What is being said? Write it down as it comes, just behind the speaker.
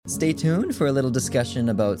Stay tuned for a little discussion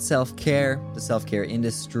about self-care, the self-care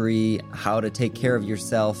industry, how to take care of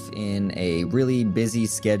yourself in a really busy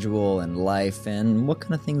schedule and life, and what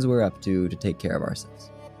kind of things we're up to take care of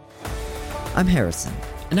ourselves. I'm Harrison.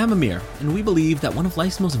 And I'm Amir, and we believe that one of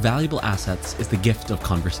life's most valuable assets is the gift of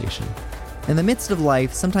conversation. In the midst of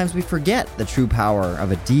life, sometimes we forget the true power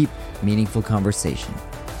of a deep, meaningful conversation.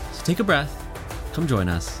 So take a breath, come join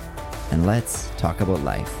us, and let's talk about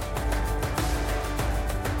life.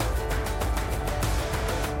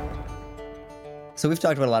 So we've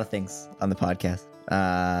talked about a lot of things on the podcast,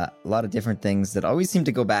 a lot of different things that always seem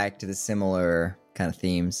to go back to the similar kind of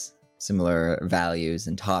themes, similar values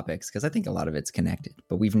and topics, because I think a lot of it's connected.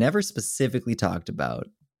 But we've never specifically talked about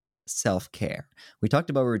self-care. We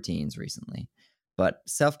talked about routines recently, but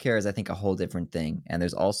self-care is, I think, a whole different thing. And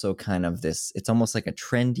there's also kind of this, it's almost like a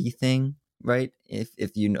trendy thing, right?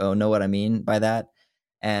 If you know what I mean by that.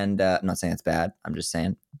 And I'm not saying it's bad, I'm just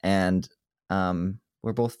saying. And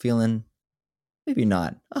we're both feeling maybe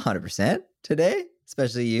not 100% today,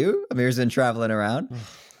 especially you. Amir's been traveling around.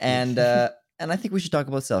 And I think we should talk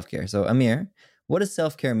about self-care. So Amir, what does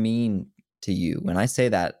self-care mean to you? When I say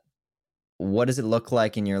that, what does it look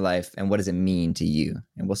like in your life and what does it mean to you?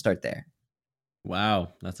 And we'll start there.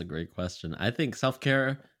 Wow, that's a great question. I think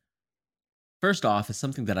self-care, first off, is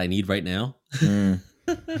something that I need right now.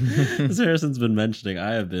 As Harrison's been mentioning,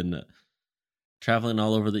 I have been traveling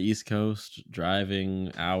all over the East Coast,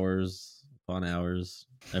 driving hours on hours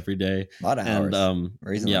every day. A lot of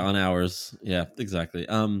hours. Yeah, on hours. Yeah, exactly.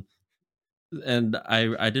 And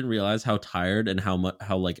I didn't realize how tired and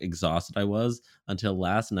how like exhausted I was until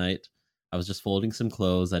last night. I was just folding some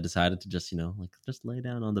clothes. I decided to just lay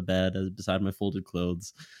down on the bed beside my folded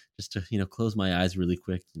clothes, just to close my eyes really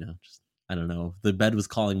quick. Just I don't know. The bed was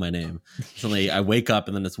calling my name. Suddenly I wake up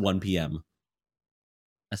and then it's 1 p.m.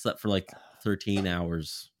 I slept for like 13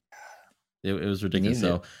 hours. It was ridiculous.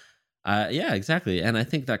 So. Yeah, exactly. And I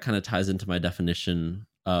think that kind of ties into my definition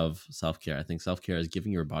of self-care. I think self-care is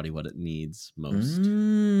giving your body what it needs most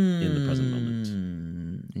in the present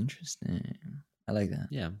moment. Interesting. I like that.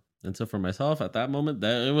 Yeah. And so for myself at that moment,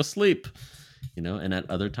 it was sleep, and at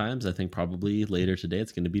other times, I think probably later today,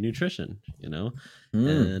 it's going to be nutrition,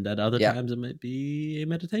 and at other times it might be a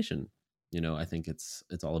meditation. I think it's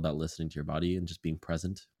all about listening to your body and just being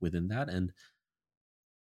present within that and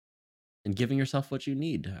giving yourself what you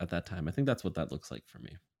need at that time. I think that's what that looks like for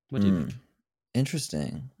me. What do you think?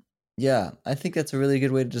 Interesting. Yeah, I think that's a really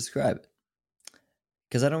good way to describe it.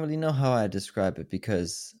 Because I don't really know how I describe it,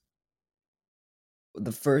 because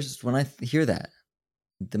when I hear that,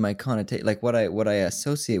 my connotation, like what I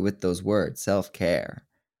associate with those words, self-care,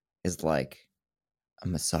 is like a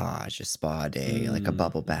massage, a spa day, like a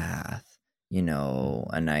bubble bath,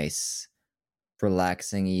 a nice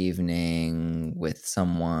relaxing evening with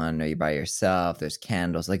someone, or you're by yourself, there's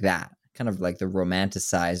candles, like that, kind of like the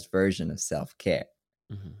romanticized version of self-care.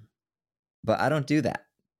 But I don't do that.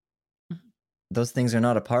 Those things are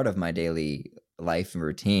not a part of my daily life and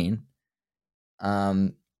routine.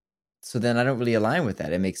 So then I don't really align with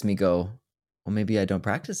that. It makes me go, well, maybe I don't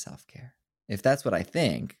practice self-care, if that's what I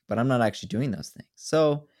think, but I'm not actually doing those things.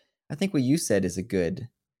 So I think what you said is a good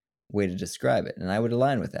way to describe it, and I would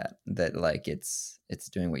align with that like it's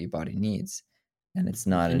doing what your body needs, and it's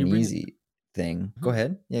not an easy thing. Go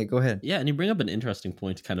ahead. Yeah, and you bring up an interesting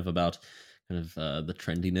point kind of about the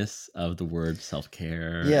trendiness of the word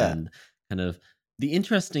self-care, and kind of the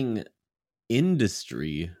interesting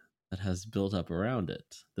industry that has built up around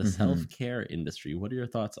it, the self-care industry. What are your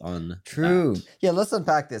thoughts on that? Yeah, let's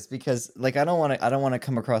unpack this, because like I don't want to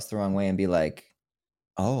come across the wrong way and be like,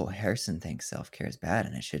 oh, Harrison thinks self-care is bad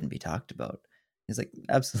and it shouldn't be talked about. It's like,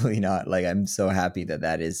 absolutely not. Like, I'm so happy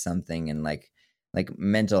that is something, and like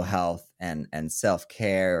mental health and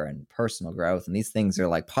self-care and personal growth, and these things are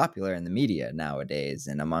like popular in the media nowadays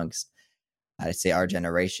and amongst, I'd say, our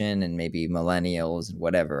generation and maybe millennials and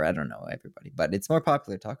whatever. I don't know everybody, but it's more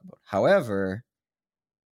popular to talk about. However,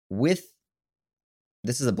 this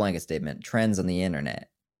is a blanket statement, trends on the internet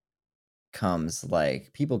comes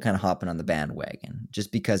like people kind of hopping on the bandwagon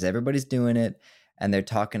just because everybody's doing it and they're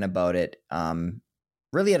talking about it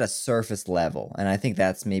really at a surface level. And I think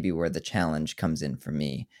that's maybe where the challenge comes in for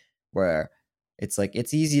me, where it's like,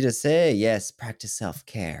 it's easy to say, yes, practice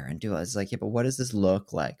self-care and do it. It's like, yeah, but what does this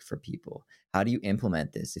look like for people? How do you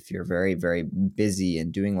implement this if you're very, very busy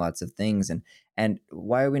and doing lots of things? And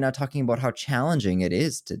why are we not talking about how challenging it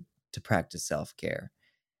is to practice self-care?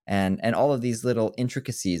 And all of these little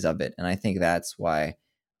intricacies of it. And I think that's why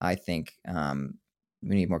I think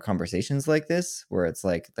we need more conversations like this, where it's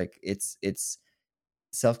like it's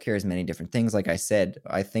self-care is many different things. Like I said,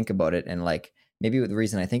 I think about it and like maybe the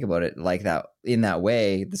reason I think about it like that, in that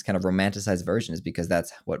way, this kind of romanticized version, is because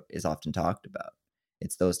that's what is often talked about.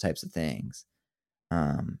 It's those types of things.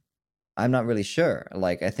 I'm not really sure.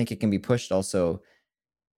 Like, I think it can be pushed also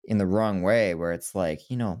in the wrong way, where it's like,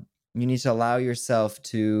 you need to allow yourself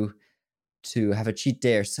to have a cheat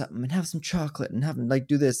day or something and have some chocolate and have like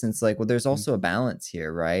do this. And it's like, well, there's also a balance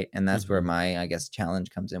here, right? And that's where my, I guess, challenge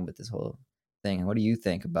comes in with this whole thing. What do you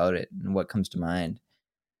think about it, and what comes to mind?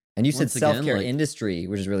 And you said self-care industry,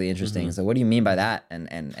 which is really interesting. So what do you mean by that?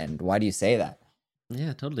 And why do you say that?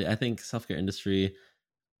 Yeah, totally. I think self-care industry,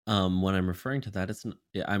 when I'm referring to that,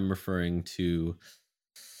 I'm referring to,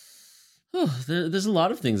 there's a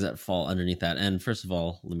lot of things that fall underneath that. And first of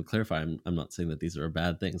all, let me clarify, I'm not saying that these are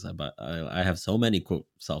bad things. I have so many quote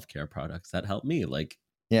self-care products that help me, like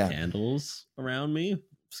candles around me,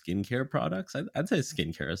 skincare products. I'd say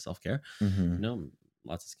skincare is self-care.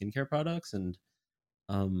 Lots of skincare products and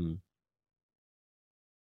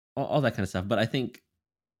all that kind of stuff. But I think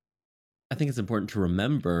it's important to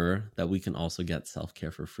remember that we can also get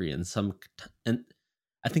self-care for free, and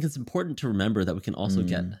I think it's important to remember that we can also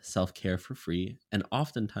get self-care for free, and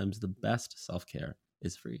oftentimes the best self-care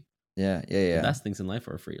is free. Yeah. The best things in life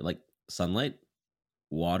are free, like sunlight,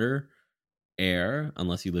 water, air,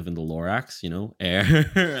 unless you live in the Lorax,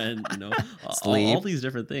 air, and sleep. all these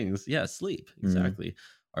different things. Yeah, sleep, exactly,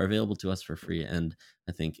 are available to us for free. And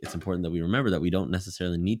I think it's important that we remember that we don't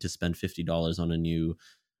necessarily need to spend $50 on a new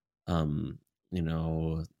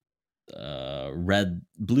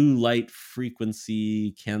blue light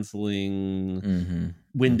frequency canceling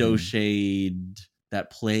window shade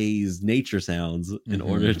that plays nature sounds in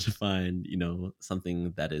order to find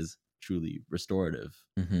something that is truly restorative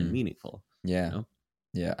and meaningful. Yeah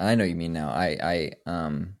I know what you mean now. I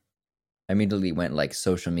immediately went like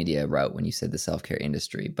social media route when you said the self-care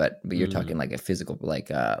industry, but you're talking like a physical, like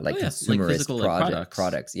consumerist, like physical,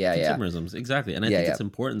 products. Consumerism, exactly. And I think it's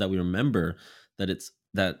important that we remember that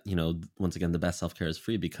once again, the best self-care is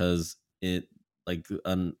free, because it, like,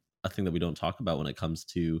 a thing that we don't talk about when it comes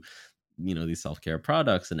to these self-care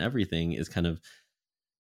products and everything is kind of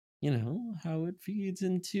how it feeds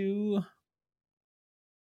into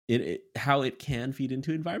how it can feed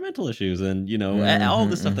into environmental issues and all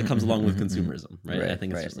the stuff that comes along with consumerism, right? I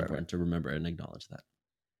think it's just important to remember and acknowledge that.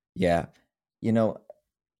 Yeah,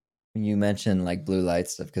 you mentioned like blue light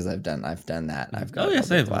stuff, because I've done that. I've got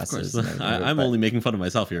same, glasses. Of course. I'm only making fun of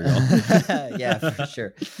myself here, y'all. Yeah, for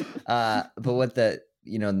sure. But what the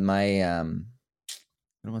my I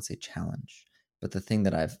don't want to say challenge, but the thing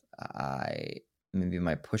that maybe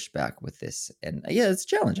my pushback with this, and it's a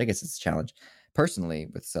challenge. I guess it's a challenge personally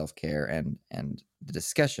with self-care and the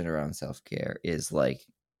discussion around self-care is like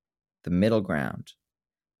the middle ground,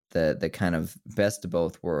 the kind of best of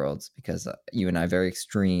both worlds, because you and I very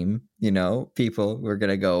extreme, people. We're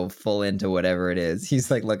gonna go full into whatever it is. He's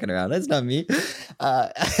like looking around. That's not me.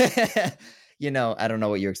 I don't know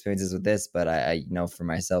what your experience is with this, but I know for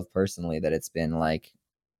myself personally that it's been like,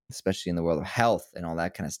 especially in the world of health and all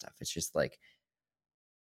that kind of stuff, it's just like,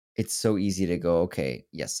 it's so easy to go, okay,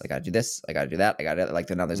 yes, I got to do this, I got to do that, I got to, like,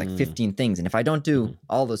 now there's like 15 things. And if I don't do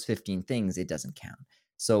all those 15 things, it doesn't count.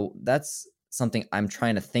 So that's something I'm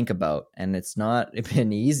trying to think about. And it's not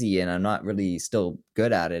been easy, and I'm not really still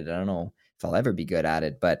good at it. I don't know if I'll ever be good at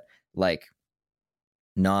it, but like,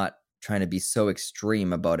 not trying to be so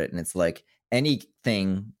extreme about it. And it's like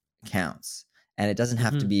anything counts, and it doesn't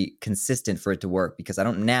have to be consistent for it to work, because I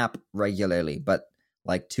don't nap regularly, but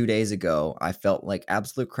like 2 days ago, I felt like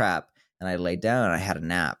absolute crap, and I laid down and I had a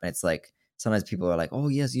nap. And it's like, sometimes people are like, oh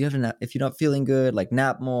yes, you have a nap. If you're not feeling good, like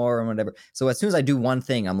nap more or whatever. So as soon as I do one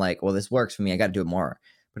thing, I'm like, well, this works for me, I got to do it more.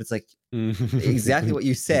 But it's like exactly what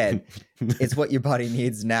you said. It's what your body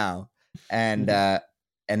needs now. And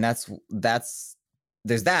that's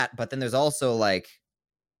there's that. But then there's also like,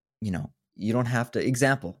 you don't have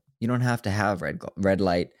to have red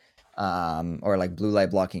light or like blue light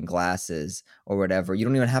blocking glasses or whatever. You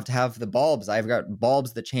don't even have to have the bulbs. I've got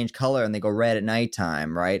bulbs that change color and they go red at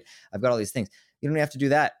nighttime, right? I've got all these things. You don't have to do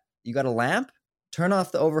that. You got a lamp, turn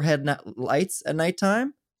off the overhead lights at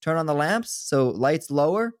nighttime, turn on the lamps so lights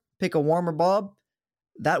lower, pick a warmer bulb.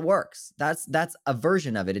 That works. That's a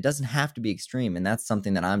version of it. It doesn't have to be extreme. And that's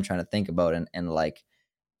something that I'm trying to think about and like,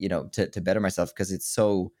 to better myself, because it's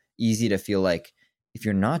so easy to feel like if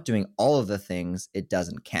you're not doing all of the things, it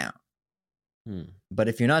doesn't count. But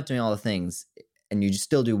if you're not doing all the things and you just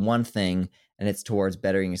still do one thing and it's towards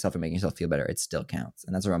bettering yourself and making yourself feel better, it still counts.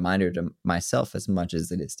 And that's a reminder to myself as much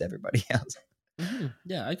as it is to everybody else.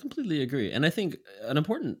 Yeah, I completely agree. And I think an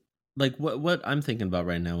important, like what I'm thinking about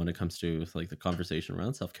right now when it comes to like the conversation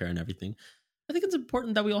around self-care and everything, I think it's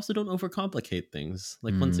important that we also don't overcomplicate things.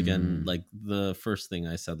 Like, once again, like the first thing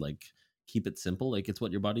I said, like, keep it simple. Like, it's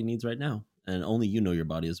what your body needs right now, and only you know your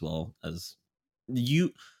body as well as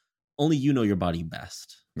you. Only you know your body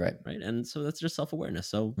best, Right. And so that's just self-awareness.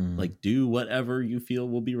 So Mhm. like, do whatever you feel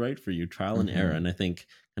will be right for you, trial and error. And I think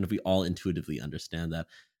kind of we all intuitively understand that.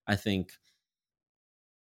 I think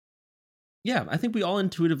we all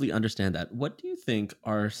intuitively understand that. What do you think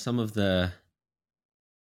are some of the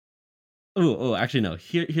actually no,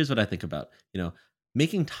 here's what I think about,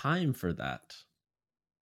 making time for that.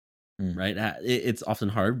 Right. It's often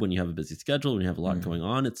hard when you have a busy schedule, when you have a lot going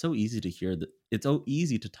on. It's so easy to hear that, it's so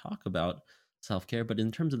easy to talk about self-care, but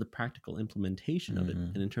in terms of the practical implementation of it,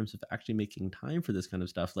 and in terms of actually making time for this kind of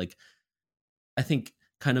stuff, like, I think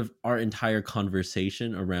kind of our entire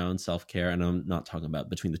conversation around self-care, and I'm not talking about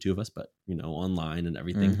between the two of us, but online and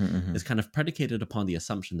everything, is kind of predicated upon the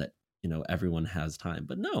assumption that everyone has time.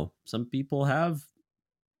 But no, some people have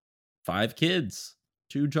 5 kids,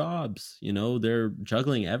 2 jobs, they're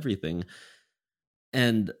juggling everything.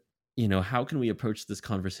 And how can we approach this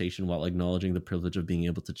conversation while acknowledging the privilege of being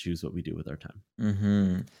able to choose what we do with our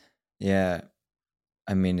time? Yeah,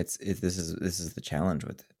 I mean, this is the challenge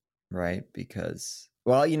with it, right? Because,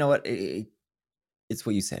 well, you know what, it's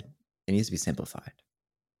what you said. It needs to be simplified,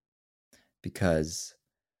 because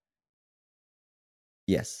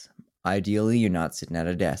yes, ideally you're not sitting at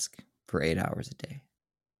a desk for 8 hours a day.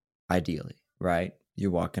 Ideally, right? You're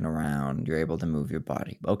walking around, you're able to move your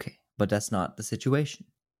body. Okay, but that's not the situation.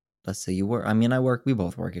 Let's say you work. I mean, we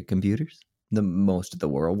both work at computers. Most of the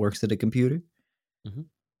world works at a computer.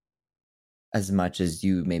 As much as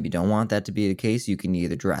you maybe don't want that to be the case, you can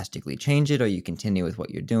either drastically change it or you continue with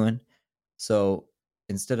what you're doing. So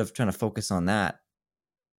instead of trying to focus on that,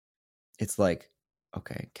 it's like,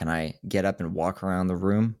 okay, can I get up and walk around the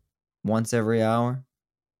room once every hour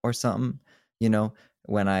or something?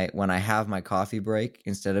 When I have my coffee break,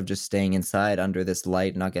 instead of just staying inside under this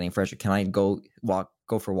light, not getting fresh, can I go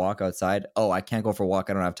for a walk outside? Oh, I can't go for a walk.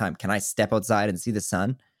 I don't have time. Can I step outside and see the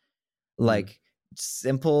sun? Like,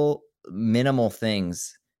 simple, minimal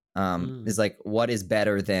things is like, what is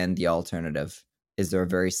better than the alternative? Is there a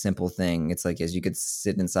very simple thing? It's like, as you could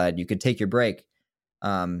sit inside, you could take your break.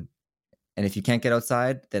 And if you can't get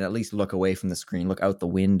outside, then at least look away from the screen, look out the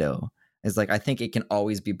window. It's like, I think it can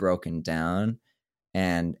always be broken down.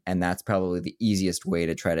 And that's probably the easiest way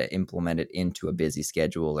to try to implement it into a busy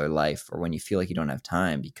schedule or life, or when you feel like you don't have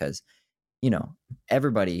time, because,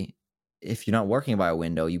 everybody, if you're not working by a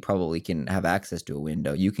window, you probably can have access to a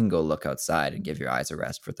window. You can go look outside and give your eyes a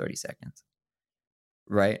rest for 30 seconds.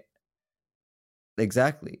 Right?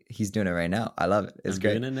 Exactly. He's doing it right now. I love it. It's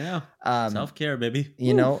great. Doing it now. Self-care, baby.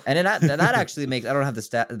 And that actually makes, I don't have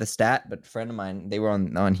the stat, but a friend of mine, they were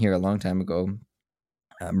on here a long time ago,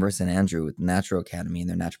 Marissa and Andrew with Natural Academy, and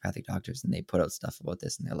they're naturopathic doctors, and they put out stuff about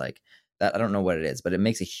this, and they're like, that, I don't know what it is, but it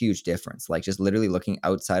makes a huge difference. Like, just literally looking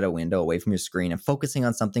outside a window away from your screen and focusing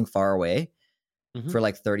on something far away for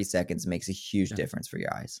like 30 seconds makes a huge difference for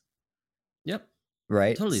your eyes. Yep.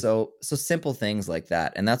 Right. Totally. So simple things like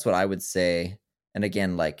that. And that's what I would say. And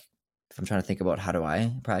again, like, if I'm trying to think about how do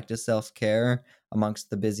I practice self-care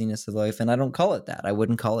amongst the busyness of life, and I don't call it that. I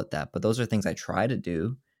wouldn't call it that, but those are things I try to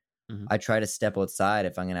do. I try to step outside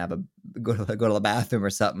if I'm gonna go to the bathroom or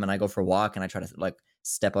something, and I go for a walk, and I try to like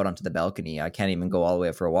step out onto the balcony. I can't even go all the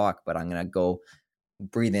way for a walk, but I'm gonna go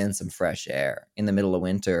breathe in some fresh air. In the middle of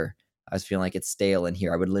winter, I was feeling like it's stale in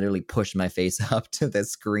here. I would literally push my face up to the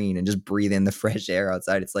screen and just breathe in the fresh air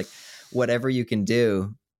outside. It's like, whatever you can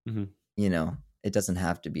do, it doesn't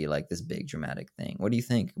have to be like this big dramatic thing. What do you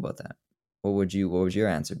think about that? What would your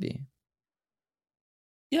answer be?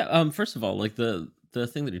 Yeah. First of all, like the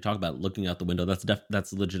thing that you talk about, looking out the window,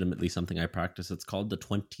 that's legitimately something I practice. It's called the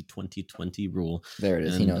 20-20-20 rule. There it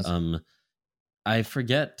is. And, he knows. I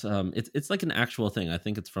forget. It's like an actual thing. I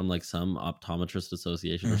think it's from like some optometrist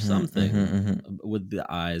association or something with the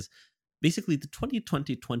eyes. Basically, the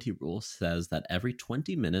 20-20-20 rule says that every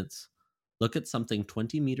 20 minutes, look at something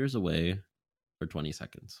 20 meters away for 20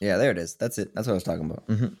 seconds. Yeah, there it is. That's it. That's what I was talking about.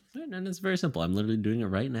 And it's very simple. I'm literally doing it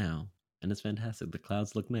right now. And it's fantastic. The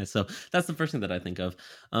clouds look nice. So that's the first thing that I think of.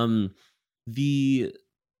 What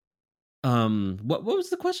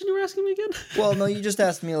was the question you were asking me again? Well, no, you just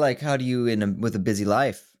asked me like, how do you with a busy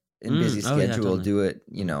life, busy schedule, do it?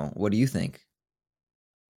 What do you think?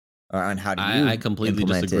 And how do you? I completely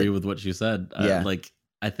disagree with what you said. Like,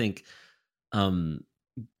 I think,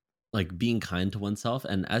 like, being kind to oneself,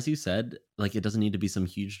 and as you said, like, it doesn't need to be some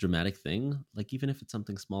huge dramatic thing. Like, even if it's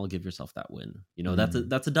something small, give yourself that win.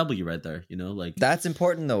 That's a W right there. Like, that's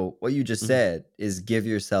important though. What you just said is give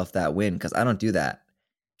yourself that win, because I don't do that.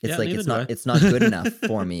 It's Yeah, like neither do I. it's not good enough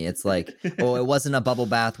for me. It's like, oh, it wasn't a bubble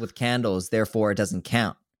bath with candles, therefore it doesn't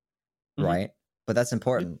count, Mhm. right? But that's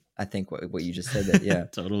important. I think what you just said that, yeah.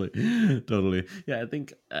 Totally. Yeah, I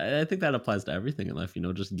think that applies to everything in life.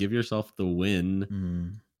 Just give yourself the win.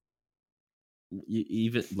 Mm.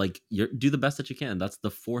 Even like do the best that you can. That's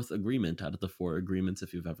the fourth agreement out of the four agreements.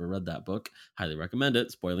 If you've ever read that book, highly recommend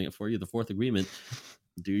it. Spoiling it for you, the fourth agreement: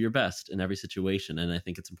 do your best in every situation. And I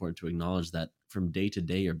think it's important to acknowledge that from day to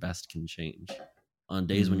day, your best can change. On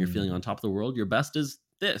days when you're feeling on top of the world, your best is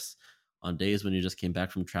this. On days when you just came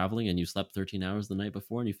back from traveling and you slept 13 hours the night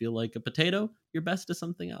before and you feel like a potato, your best is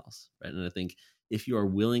something else, right? And I think if you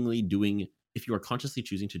are consciously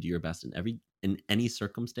choosing to do your best in any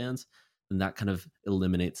circumstance, then that kind of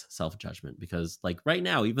eliminates self-judgment. Because like right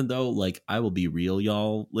now, even though like I will be real,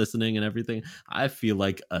 y'all listening and everything, I feel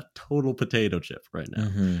like a total potato chip right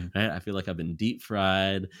now. Right? I feel like I've been deep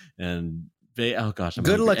fried and oh gosh, I'm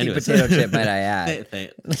good hungry. looking Anyways. potato chip, might I add.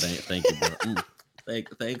 Thank you, bro.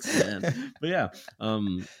 Thanks, man. But yeah,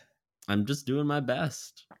 I'm just doing my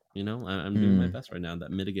best. I'm doing my best right now.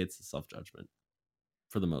 That mitigates the self-judgment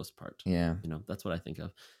for the most part. Yeah. That's what I think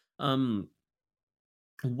of.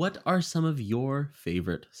 What are some of your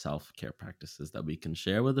favorite self-care practices that we can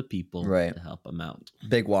share with the people Right. to help them out?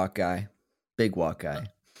 Big walk guy.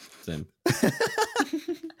 Same.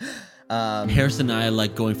 Um, Harrison and I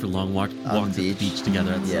like going for long walks on at the beach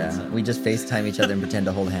together at yeah, sunset. we just FaceTime each other and pretend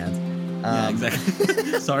to hold hands. Yeah,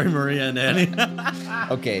 exactly. Sorry, Maria and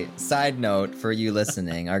Annie. Okay, side note for you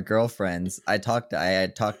listening, our girlfriends, I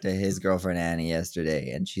had talked to his girlfriend Annie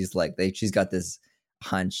yesterday, and she's like, she's got this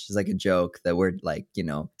hunch, it's like a joke that we're like,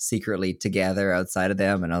 secretly together outside of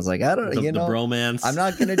them, and I was like, I don't know, the bromance. I'm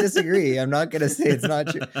not gonna disagree. I'm not gonna say it's not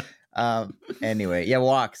true. Anyway, yeah,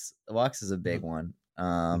 walks is a big one.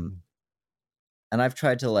 And I've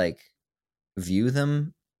tried to like view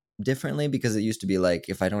them differently, because it used to be like,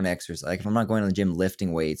 if I don't exercise, like if I'm not going to the gym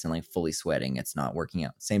lifting weights and like fully sweating, it's not working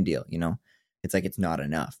out. Same deal, it's like it's not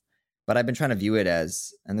enough. But I've been trying to view it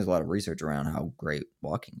as, and there's a lot of research around how great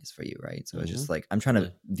walking is for you, right? So it's just like, I'm trying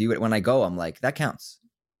to view it when I go, I'm like, that counts,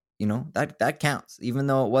 that counts, even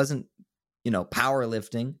though it wasn't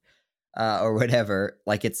powerlifting or whatever,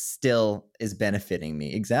 like it still is benefiting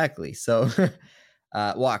me. Exactly. So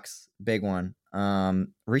walks, big one.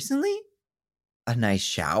 Recently, a nice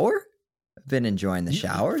shower. I've been enjoying the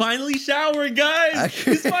showers. Finally showering, guys.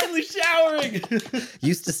 He's finally showering.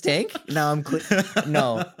 Used to stink. Now I'm clean.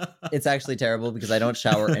 No, it's actually terrible because I don't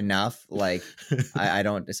shower enough. Like I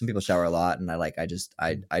don't. Some people shower a lot, and I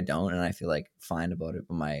don't, and I feel like fine about it.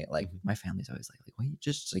 But my family's always like, well, you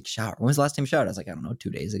just like shower. When was the last time you showered? I was like, I don't know, 2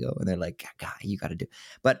 days ago. And they're like, God, you got to do.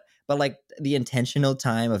 But like the intentional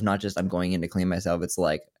time of not just I'm going in to clean myself. It's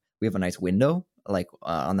like we have a nice window. Like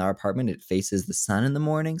on our apartment, it faces the sun in the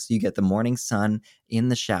morning, so you get the morning sun in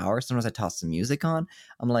the shower. Sometimes I toss some music on.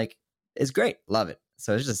 I'm like, it's great, love it.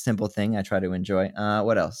 So it's just a simple thing I try to enjoy.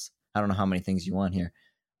 What else? I don't know how many things you want here.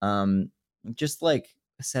 Just like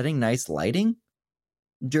setting nice lighting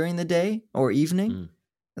during the day or evening,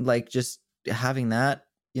 like just having that.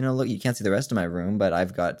 Look, you can't see the rest of my room, but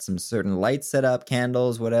I've got some certain lights set up,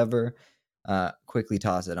 candles, whatever. Quickly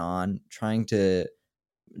toss it on. Trying to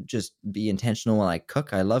just be intentional when I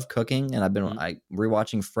cook. I love cooking, and I've been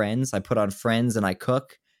rewatching Friends. I put on Friends and I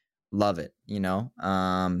cook. Love it.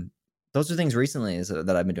 Those are things recently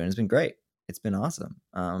that I've been doing. It's been great. It's been awesome.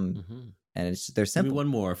 And they're simple. Give me one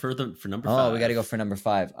more for number 5. Oh, we got to go for number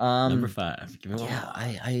 5. Number 5. Give me one. Yeah,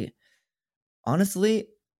 I honestly,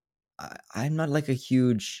 I'm not like a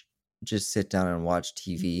huge just sit down and watch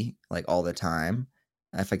TV like all the time.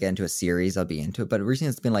 If I get into a series, I'll be into it. But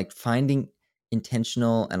recently, it's been like finding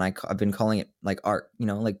intentional, and I've been calling it like art,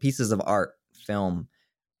 like pieces of art, film,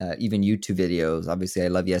 even YouTube videos. Obviously I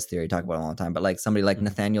love Yes Theory, talk about it all the time, but like somebody like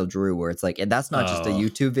Nathaniel Drew, where it's like, and that's not just a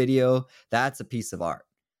YouTube video, that's a piece of art.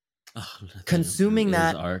 Consuming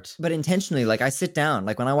that art, but intentionally. Like I sit down,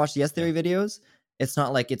 like when I watch the Yes Theory videos, it's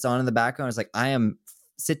not like it's on in the background. It's like I am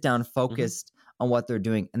sit down focused on what they're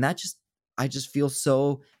doing, and I just feel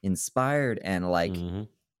so inspired and like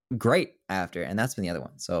great after. And that's been the other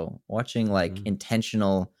one. So watching like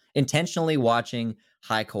intentionally watching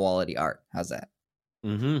high quality art. How's that?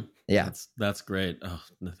 Yeah, that's great. Oh,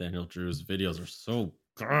 Nathaniel Drew's videos are so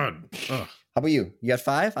good. Ugh. How about you? You got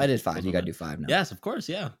 5? I did 5. You got to do 5 now. Yes, of course.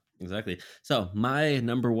 Yeah, exactly. So my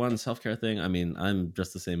number 1 self-care thing, I mean, I'm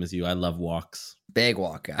just the same as you. I love walks. Big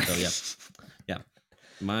walk guy. So yeah.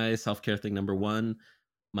 My self-care thing, number 1,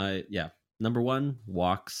 number 1,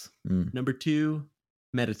 walks. Number 2,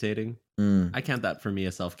 meditating. I count that for me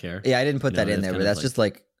as self-care. Yeah, I didn't put that in there, but that's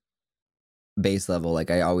like base level.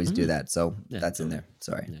 Like I always do Mhm. that. So Yeah, that's in totally. there.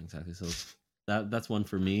 Sorry. Yeah, exactly. So that's one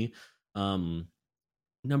for me.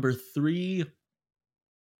 Number 3,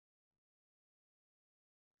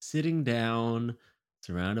 sitting down,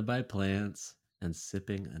 surrounded by plants, and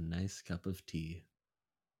sipping a nice cup of tea.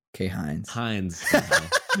 Okay, Heinz. Heinz.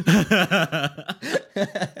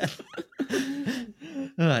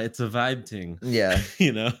 It's a vibe thing. Yeah.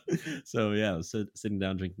 You know? So yeah, so sitting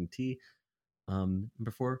down drinking tea.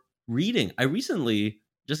 Number 4, reading. I recently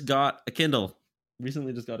just got a Kindle.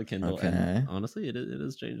 Okay. And honestly, it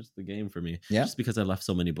has changed the game for me. Yeah. Just because I left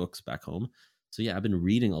so many books back home. So yeah, I've been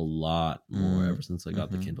reading a lot more ever since I got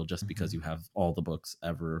the Mhm, Kindle. Just because you have all the books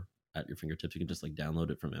ever at your fingertips, you can just like download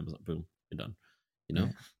it from Amazon. Boom, you're done. You know.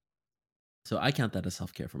 Yeah. So I count that as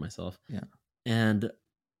self-care for myself. Yeah. And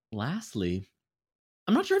lastly,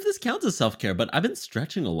 I'm not sure if this counts as self-care, but I've been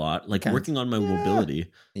stretching a lot, like Counts. working on my Yeah.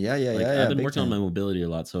 mobility. Yeah. Like I've been big working on my time. mobility a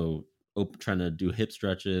lot. So trying to do hip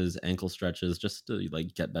stretches, ankle stretches, just to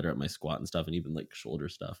like get better at my squat and stuff, and even like shoulder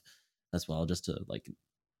stuff as well, just to like,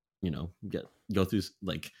 you know, go through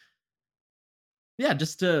like, yeah,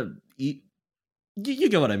 just to eat. You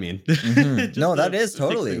get what I mean. Mhm. Just No, to that is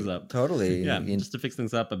fix things up. totally. Yeah, just to fix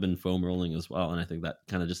things up. I've been foam rolling as well, and I think that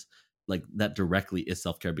kind of just like that directly is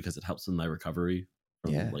self care because it helps with my recovery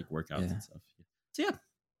from Yeah. like workouts Yeah. and stuff. So yeah,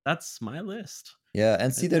 that's my list. Yeah,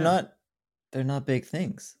 and see, Yeah. they're not big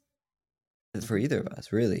things for Mhm. either of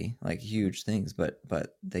us, really, like huge things, but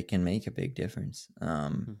they can make a big difference.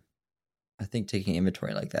 Mhm. I think taking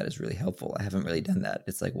inventory like that is really helpful. I haven't really done that.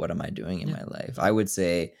 It's like, what am I doing in Yeah. my life? I would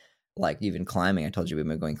say, like even climbing. I told you we've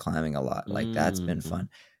been going climbing a lot. Like that's been Mhm. fun.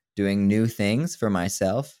 Doing new things for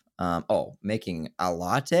myself. Making a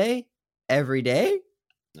latte every day.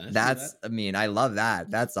 I see That's, that. I mean, I love that.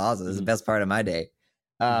 That's awesome. That's the Mhm. best part of my day.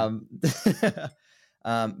 Mhm.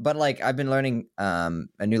 But like I've been learning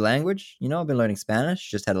a new language, you know, I've been learning Spanish.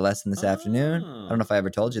 Just had a lesson this afternoon. I don't know Ah. if I ever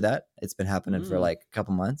told you that. It's been happening for Mm. like a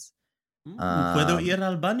couple months. Puedo ir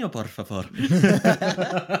al baño, por favor.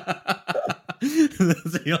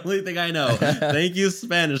 That's the only thing I know. Thank you,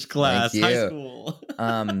 Spanish class. Thank High you. school.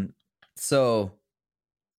 So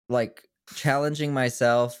like challenging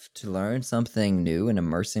myself to learn something new and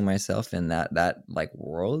immersing myself in that like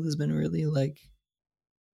world has been really like,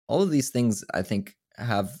 all of these things I think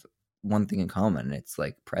have one thing in common, and it's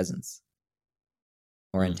like presence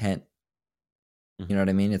or Mm. intent. Mhm. You know what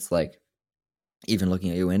I mean? It's like even looking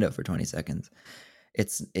at your window for 20 seconds.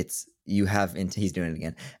 It's you have he's doing it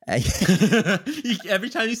again. Every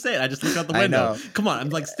time you say it, I just look out the I window. know. Come on, I'm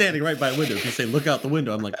like standing right by a window. If you say look out the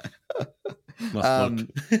window, I'm like must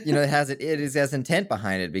look. You know, it has intent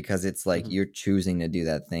behind it because it's like Mhm. you're choosing to do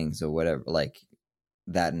that thing. So whatever, like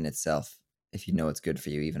that in itself, if you know it's good for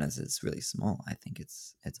you, even as it's really small, I think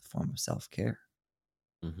it's a form of self-care.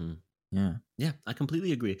 Mhm. Yeah. Yeah, I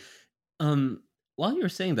completely agree. While you were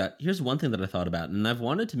saying that, here's one thing that I thought about, and I've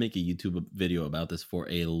wanted to make a YouTube video about this for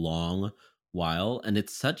a long while, and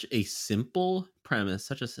it's such a simple premise,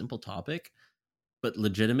 such a simple topic, but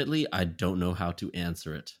legitimately, I don't know how to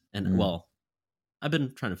answer it. And Mm. well, I've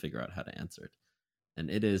been trying to figure out how to answer it,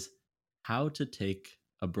 and it is how to take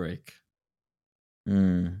a break.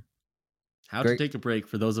 Mm. How to Great. take a break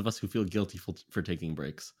for those of us who feel guilty for taking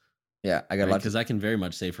breaks, Yeah, I got a right? lot Because to I can very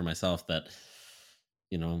much say for myself that,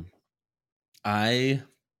 you know, I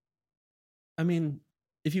I mean,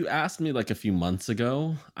 if you asked me like a few months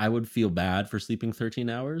ago, I would feel bad for sleeping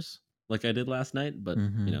 13 hours like I did last night, but you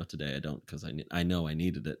Mhm. know, today I don't because I know I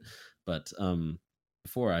needed it. But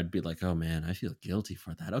before I'd be like, "Oh man, I feel guilty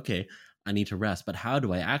for that." Okay, I need to rest, but how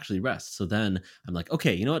do I actually rest? So then I'm like,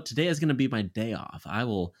 "Okay, you know what? Today is going to be my day off. I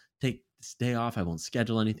will take this day off. I won't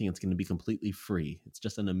schedule anything. It's going to be completely free. It's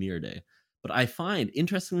just an Amir day." But I find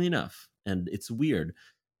interestingly enough, and it's weird,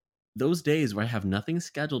 those days where I have nothing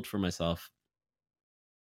scheduled for myself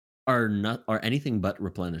are anything but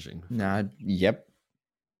replenishing for me. Yep.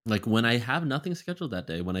 Like when I have nothing scheduled that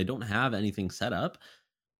day, when I don't have anything set up,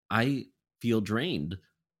 I feel drained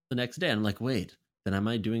the next day. I'm like, wait, then am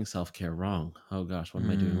I doing self-care wrong? Oh gosh, what am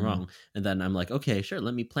I doing Mm. wrong? And then I'm like, okay, sure,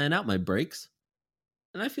 let me plan out my breaks.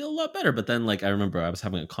 And I feel a lot better. But then like I remember I was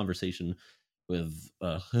having a conversation with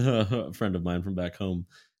a friend of mine from back home,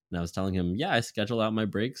 and I was telling him, yeah, I schedule out my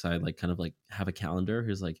breaks. I like kind of like have a calendar.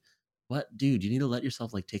 He's like, what, dude, you need to let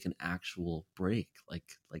yourself like take an actual break. Like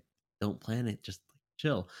don't plan it, just like,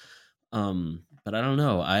 chill. But I don't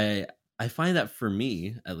know. I find that for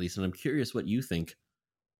me at least, and I'm curious what you think,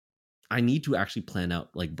 I need to actually plan out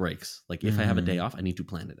like breaks. Like if I have a day Mhm. off, I need to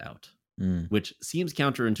plan it out, Mm. which seems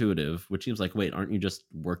counterintuitive, which seems like, wait, aren't you just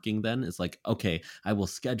working then? It's like, okay, I will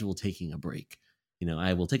schedule taking a break.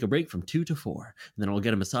 I will take a break from 2 to 4, and then I'll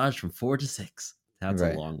get a massage from 4 to 6. That's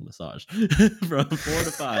Right. a long massage. From 4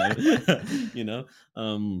 to 5.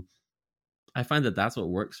 I find that that's what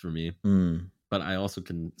works for me, but I also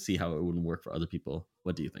can see how it wouldn't work for other people.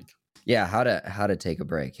 What do you think? Yeah, how to take a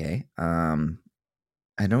break, hey?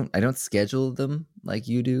 I don't schedule them like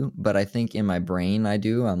you do, but I think in my brain I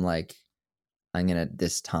do. I'm like, I'm gonna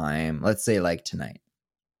this time, let's say like tonight,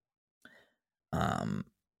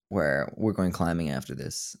 where we're going climbing after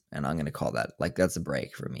this, and I'm gonna call that like that's a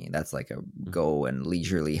break for me. That's like a go and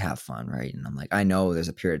leisurely have fun, right? And I'm like, I know there's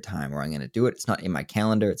a period of time where I'm gonna do it. It's not in my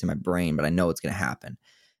calendar, it's in my brain, but I know it's gonna happen.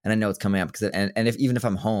 And I know it's coming up because and if even if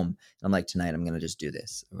I'm home, I'm like tonight I'm gonna just do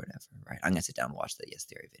this or whatever, right? I'm gonna sit down and watch the Yes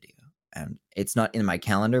Theory video. And it's not in my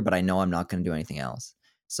calendar, but I know I'm not gonna do anything else.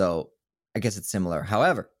 So I guess it's similar.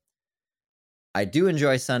 However, I do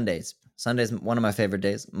enjoy Sundays. Sunday's one of my favorite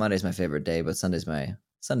days. Monday's my favorite day, but Sunday's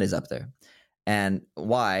up there. And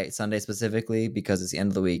why Sunday specifically? Because it's the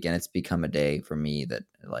end of the week and it's become a day for me that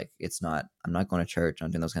like I'm not going to church,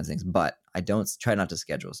 I'm doing those kinds of things, but I don't try not to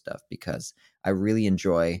schedule stuff because I really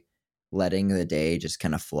enjoy letting the day just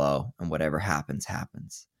kind of flow and whatever happens.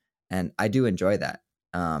 And I do enjoy that.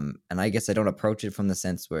 And I guess I don't approach it from the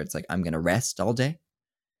sense where it's like I'm going to rest all day,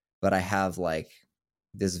 but I have like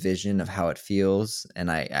this vision of how it feels.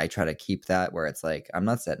 And I try to keep that where it's like, I'm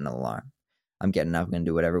not setting an alarm. I'm getting up, I'm going to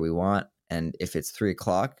do whatever we want. And if it's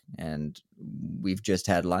 3:00 and we've just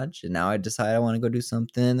had lunch and now I decide I want to go do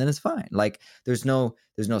something, then it's fine. Like there's no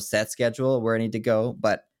set schedule where I need to go.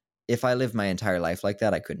 But if I lived my entire life like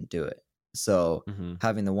that, I couldn't do it. So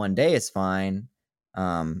having the one day is fine.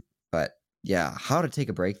 But yeah, how to take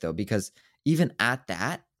a break though, because even at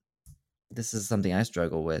that, this is something I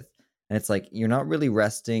struggle with. And it's like, you're not really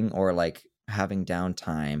resting or like having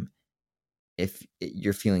downtime if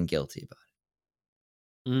you're feeling guilty about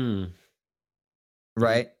it.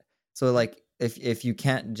 Right? So like if you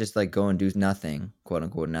can't just like go and do nothing, quote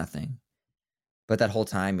unquote nothing, but that whole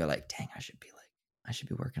time you're like, dang, I should be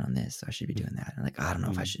working on this, I should be doing that, and like I don't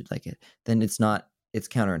know if I should like it, then it's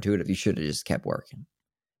counterintuitive. You should have just kept working.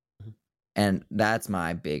 And that's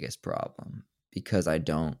my biggest problem, because I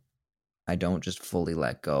don't just fully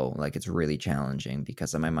let go. Like it's really challenging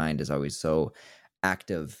because my mind is always so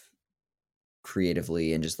active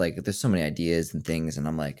creatively and just like there's so many ideas and things, and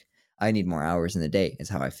I'm like, I need more hours in the day is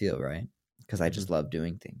how I feel, right? Because I just love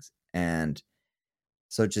doing things. And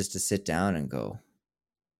so just to sit down and go,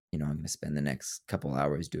 I'm going to spend the next couple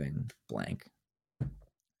hours doing blank.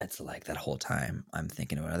 It's like that whole time I'm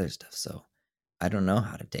thinking about other stuff. So I don't know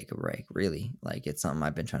how to take a break, really. Like it's something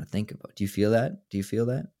I've been trying to think about. Do you feel that?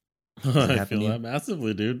 I feel that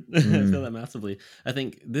massively, dude. I feel that massively. I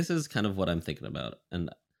think this is kind of what I'm thinking about. And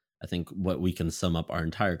I think what we can sum up our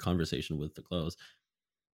entire conversation with to close.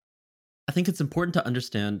 I think it's important to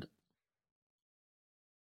understand.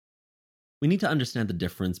 We need to understand the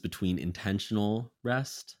difference between intentional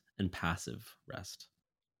rest and passive rest.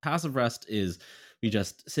 Passive rest is we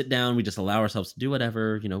just sit down, we just allow ourselves to do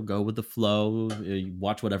whatever, go with the flow,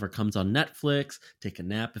 watch whatever comes on Netflix, take a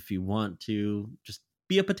nap if you want to, just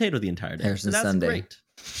be a potato the entire day. Harrison and that's Sunday. Great.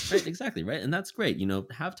 Right, exactly, right? And that's great.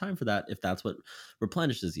 Have time for that if that's what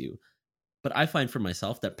replenishes you. But I find for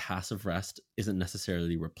myself that passive rest isn't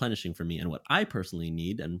necessarily replenishing for me. And what I personally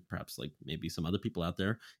need, and perhaps like maybe some other people out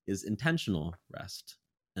there, is intentional rest.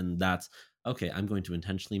 And that's, okay, I'm going to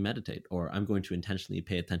intentionally meditate, or I'm going to intentionally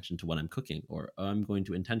pay attention to what I'm cooking, or I'm going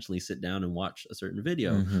to intentionally sit down and watch a certain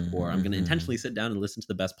video, or I'm going to intentionally sit down and listen to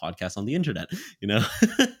the best podcast on the internet,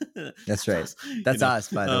 That's right. That's us,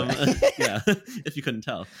 by the way. Yeah, if you couldn't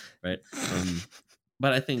tell, right?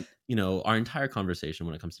 But I think, our entire conversation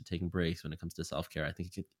when it comes to taking breaks, when it comes to self-care, I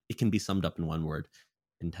think it can be summed up in one word: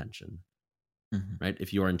 intention, right?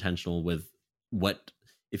 If you are intentional with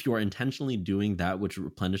if you are intentionally doing that which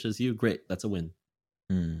replenishes you, great, that's a win.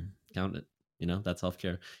 Count it. That's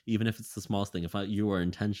self-care. Even if it's the smallest thing. If you are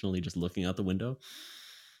intentionally just looking out the window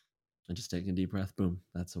and just taking a deep breath, boom,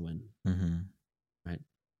 that's a win. Right?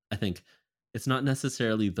 I think it's not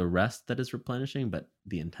necessarily the rest that is replenishing, but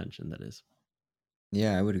the intention that is.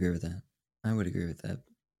 Yeah, I would agree with that.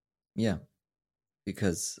 Yeah.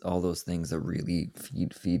 Because all those things that really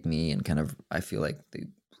feed me and kind of, I feel like they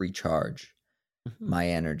recharge my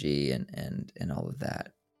energy and all of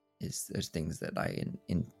that. There's things that I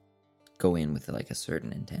go in with like a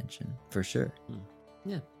certain intention, for sure.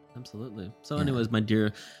 Yeah, absolutely. So anyways, my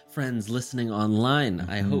dear friends listening online,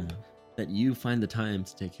 I hope that you find the time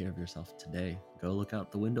to take care of yourself today. Go look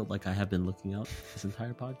out the window like I have been looking out this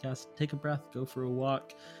entire podcast. Take a breath, go for a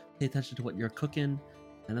walk, pay attention to what you're cooking.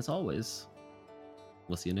 And as always,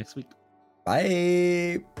 we'll see you next week.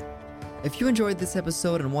 Bye. If you enjoyed this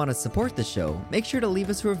episode and want to support the show, make sure to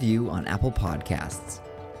leave us a review on Apple Podcasts.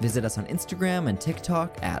 Visit us on Instagram and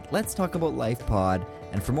TikTok at Let's Talk About Life Pod,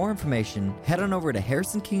 and for more information, head on over to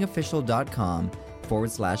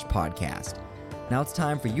harrisonkingofficial.com/podcast. Now it's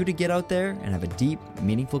time for you to get out there and have a deep,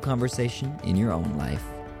 meaningful conversation in your own life.